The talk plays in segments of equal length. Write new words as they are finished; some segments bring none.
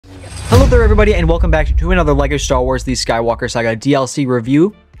Hello there everybody and welcome back to another LEGO Star Wars The Skywalker Saga DLC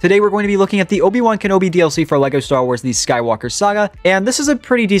review. Today we're going to be looking at the Obi-Wan Kenobi DLC for LEGO Star Wars The Skywalker Saga, and this is a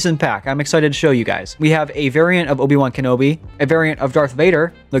pretty decent pack. I'm excited to show you guys. We have a variant of Obi-Wan Kenobi, a variant of Darth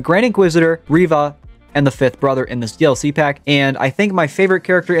Vader, the Grand Inquisitor, Reva, and the fifth brother in this DLC pack, and I think my favorite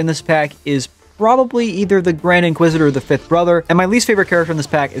character in this pack is probably either the Grand Inquisitor or the fifth brother, and my least favorite character in this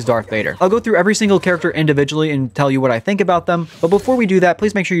pack is Darth Vader. I'll go through every single character individually and tell you what I think about them, but before we do that,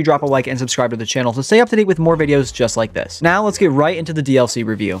 please make sure you drop a like and subscribe to the channel to stay up to date with more videos just like this. Now let's get right into the DLC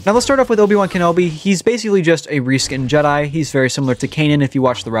review. Now let's start off with Obi-Wan Kenobi. He's basically just a reskinned Jedi. He's very similar to Kanan if you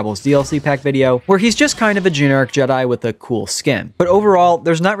watch the Rebels DLC pack video, where he's just kind of a generic Jedi with a cool skin. But overall,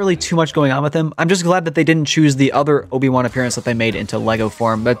 there's not really too much going on with him. I'm just glad that they didn't choose the other Obi-Wan appearance that they made into Lego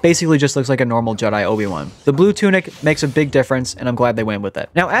form, but basically just looks like a normal Jedi Obi-Wan. The blue tunic makes a big difference, and I'm glad they went with it.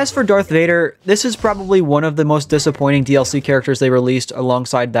 Now, as for Darth Vader, this is probably one of the most disappointing DLC characters they released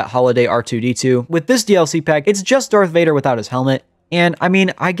alongside that holiday R2-D2. With this DLC pack, it's just Darth Vader without his helmet. And, I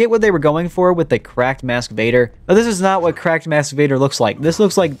mean, I get what they were going for with the cracked mask Vader, but this is not what cracked mask Vader looks like. This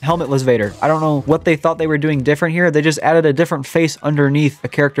looks like helmetless Vader. I don't know what they thought they were doing different here. They just added a different face underneath a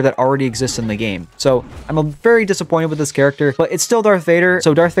character that already exists in the game. So, I'm very disappointed with this character, but it's still Darth Vader,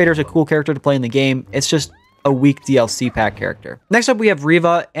 so Darth Vader is a cool character to play in the game. It's just a weak DLC pack character. Next up, we have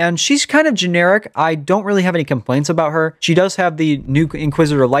Reva, and she's kind of generic. I don't really have any complaints about her. She does have the new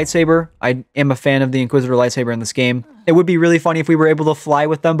Inquisitor lightsaber. I am a fan of the Inquisitor lightsaber in this game. It would be really funny if we were able to fly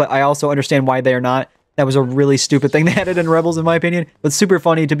with them, but I also understand why they are not. That was a really stupid thing they added in Rebels, in my opinion, but super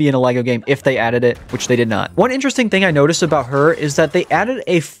funny to be in a LEGO game if they added it, which they did not. One interesting thing I noticed about her is that they added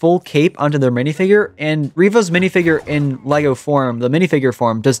a full cape onto their minifigure, and Reva's minifigure in LEGO form, the minifigure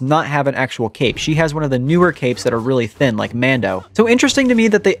form, does not have an actual cape. She has one of the newer capes that are really thin, like Mando. So interesting to me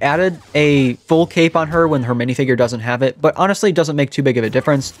that they added a full cape on her when her minifigure doesn't have it, but honestly, it doesn't make too big of a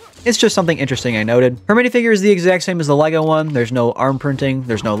difference. It's just something interesting I noted. Her minifigure is the exact same as the LEGO one. There's no arm printing,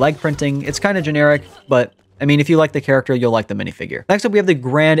 there's no leg printing. It's kind of generic, but I mean, if you like the character, you'll like the minifigure. Next up, we have the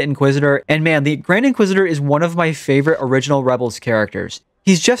Grand Inquisitor. And man, the Grand Inquisitor is one of my favorite original Rebels characters.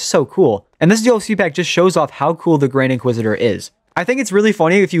 He's just so cool. And this DLC pack just shows off how cool the Grand Inquisitor is. I think it's really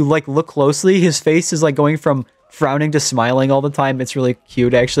funny if you like look closely, his face is like going from frowning to smiling all the time. It's really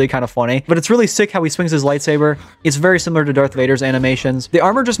cute, actually, kind of funny. But it's really sick how he swings his lightsaber. It's very similar to Darth Vader's animations. The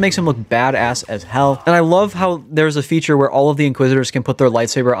armor just makes him look badass as hell. And I love how there's a feature where all of the Inquisitors can put their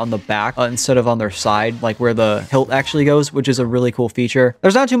lightsaber on the back instead of on their side, like where the hilt actually goes, which is a really cool feature.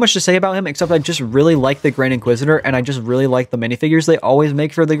 There's not too much to say about him, except I just really like the Grand Inquisitor, and I just really like the minifigures they always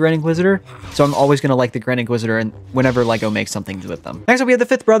make for the Grand Inquisitor. So I'm always going to like the Grand Inquisitor and whenever LEGO makes something with them. Next up, we have the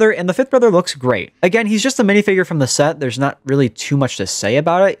fifth brother, and the fifth brother looks great. Again, he's just a minifigure from the set. There's not really too much to say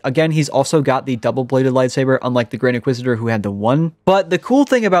about it. Again, he's also got the double-bladed lightsaber, unlike the Grand Inquisitor who had the one. But the cool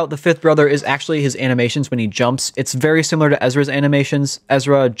thing about the fifth brother is actually his animations when he jumps. It's very similar to Ezra's animations.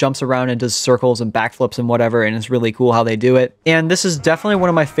 Ezra jumps around and does circles and backflips and whatever, and it's really cool how they do it. And this is definitely one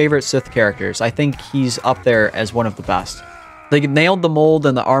of my favorite Sith characters. I think he's up there as one of the best. They nailed the mold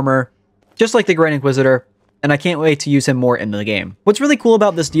and the armor, just like the Grand Inquisitor, and I can't wait to use him more in the game. What's really cool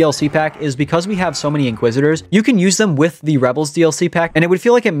about this DLC pack is because we have so many Inquisitors, you can use them with the Rebels DLC pack, and it would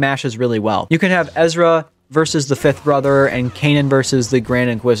feel like it mashes really well. You can have Ezra versus the fifth brother and Kanan versus the Grand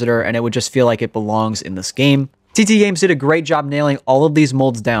Inquisitor, and it would just feel like it belongs in this game. TT Games did a great job nailing all of these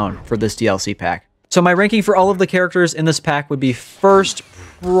molds down for this DLC pack. So my ranking for all of the characters in this pack would be first,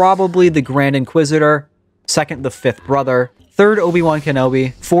 probably the Grand Inquisitor, second, the fifth brother, third, Obi-Wan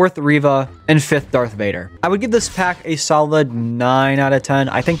Kenobi, fourth, Reva, and fifth, Darth Vader. I would give this pack a solid 9 out of 10.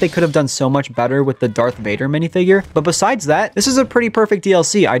 I think they could have done so much better with the Darth Vader minifigure, but besides that, this is a pretty perfect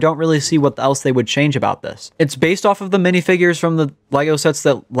DLC. I don't really see what else they would change about this. It's based off of the minifigures from the LEGO sets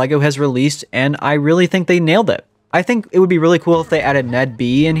that LEGO has released, and I really think they nailed it. I think it would be really cool if they added Ned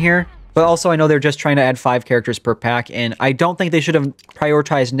B in here. But also, I know they're just trying to add 5 characters per pack, and I don't think they should have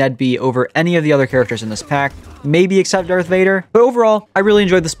prioritized Ned B over any of the other characters in this pack, maybe except Darth Vader. But overall, I really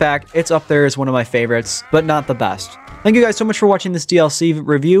enjoyed this pack. It's up there as one of my favorites, but not the best. Thank you guys so much for watching this DLC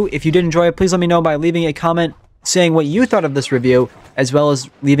review. If you did enjoy it, please let me know by leaving a comment saying what you thought of this review, as well as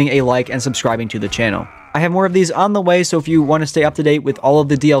leaving a like and subscribing to the channel. I have more of these on the way, so if you want to stay up to date with all of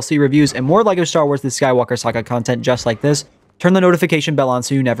the DLC reviews and more LEGO Star Wars The Skywalker Saga content just like this, turn the notification bell on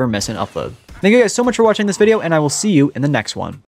so you never miss an upload. Thank you guys so much for watching this video, and I will see you in the next one.